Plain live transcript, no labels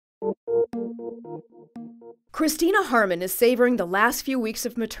Christina Harmon is savoring the last few weeks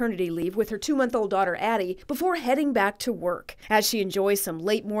of maternity leave with her 2-month-old daughter Addie before heading back to work. As she enjoys some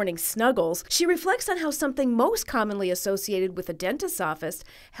late morning snuggles, she reflects on how something most commonly associated with a dentist's office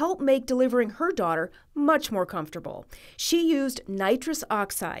helped make delivering her daughter much more comfortable. She used nitrous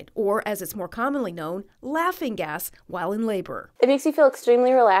oxide, or as it's more commonly known, laughing gas, while in labor. It makes you feel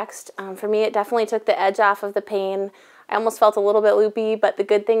extremely relaxed. For me, it definitely took the edge off of the pain. I almost felt a little bit loopy, but the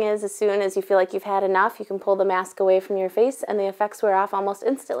good thing is as soon as you feel like you've had enough, you can pull the mask away from your face and the effects wear off almost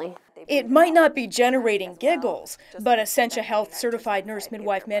instantly. It might not be generating giggles, but Essentia Health certified nurse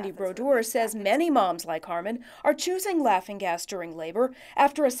midwife Mandi Brodeur says many moms like Harmon are choosing laughing gas during labor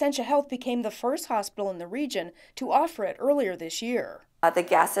after Essentia Health became the first hospital in the region to offer it earlier this year. The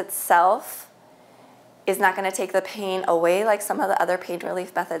gas itself is not going to take the pain away like some of the other pain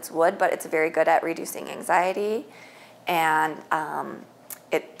relief methods would, but it's very good at reducing anxiety. And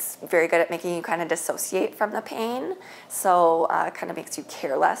it's very good at making you kind of dissociate from the pain, so it kind of makes you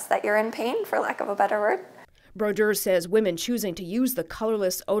care less that you're in pain, for lack of a better word. Brodeur says women choosing to use the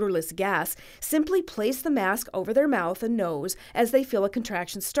colorless, odorless gas simply place the mask over their mouth and nose as they feel a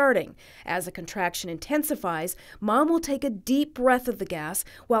contraction starting. As the contraction intensifies, mom will take a deep breath of the gas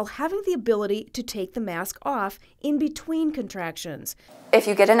while having the ability to take the mask off in between contractions. If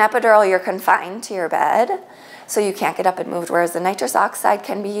you get an epidural, you're confined to your bed, so you can't get up and move, whereas the nitrous oxide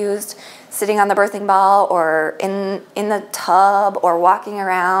can be used sitting on the birthing ball or in the tub or walking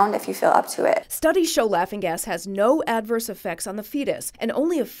around if you feel up to it. Studies show laughing gas has no adverse effects on the fetus, and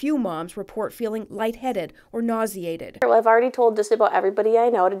only a few moms report feeling lightheaded or nauseated. Well, I've already told just about everybody I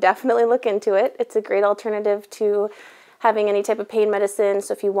know to definitely look into it. It's a great alternative to having any type of pain medicine,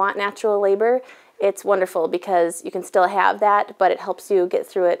 so if you want natural labor, it's wonderful because you can still have that, but it helps you get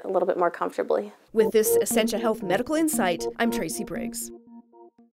through it a little bit more comfortably. With this Essentia Health Medical Insight, I'm Tracy Briggs.